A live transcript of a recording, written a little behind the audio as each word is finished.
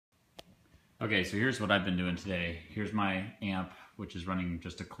Okay, so here's what I've been doing today. Here's my amp, which is running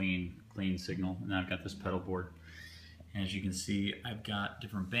just a clean signal, and I've got this pedal board. And as you can see, I've got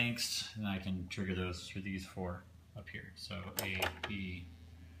different banks, and I can trigger those through these four up here. So A, B,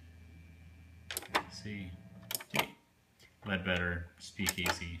 C, D. Ledbetter,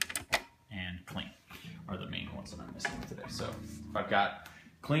 Speakeasy, and clean are the main ones that I'm missing today. So if I've got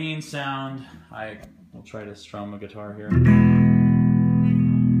clean sound, I will try to strum a guitar here.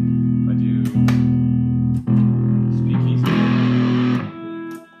 I do Speakeasy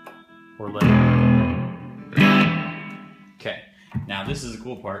or Ledbetter. Okay, now this is the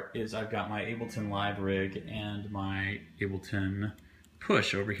cool part, is I've got my Ableton Live rig and my Ableton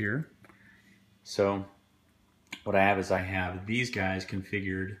push over here. So what I have is I have these guys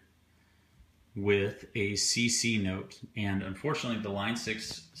configured with a CC note, and unfortunately the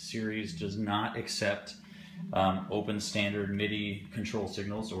Line6 series does not accept open standard MIDI control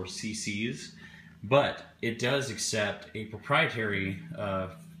signals, or CCs, but it does accept a proprietary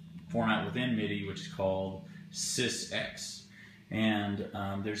format within MIDI which is called SysEx. And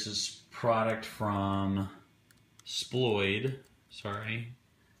there's this product from Snoize, sorry,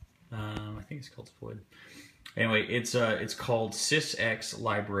 I think it's called Snoize. Anyway, it's called SysEx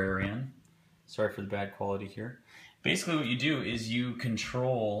Librarian. Sorry for the bad quality here. Basically what you do is you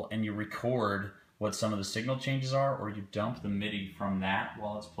control and you record what some of the signal changes are, or you dump the MIDI from that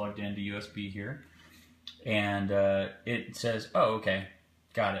while it's plugged into USB here. And it says, oh, okay,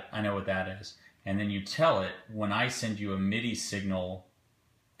 got it, I know what that is. And then you tell it, when I send you a MIDI signal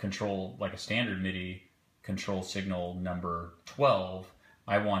control, like a standard MIDI control signal number 12,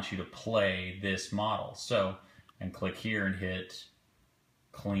 I want you to play this model. So, and click here and hit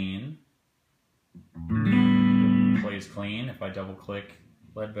clean. Plays clean. If I double click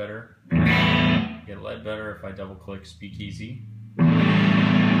Ledbetter, get Ledbetter. If I double click Speakeasy.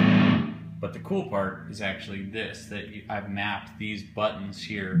 But the cool part is actually this, that I've mapped these buttons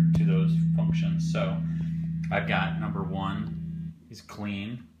here to those functions. So I've got number 1 is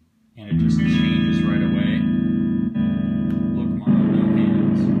clean, and it just changes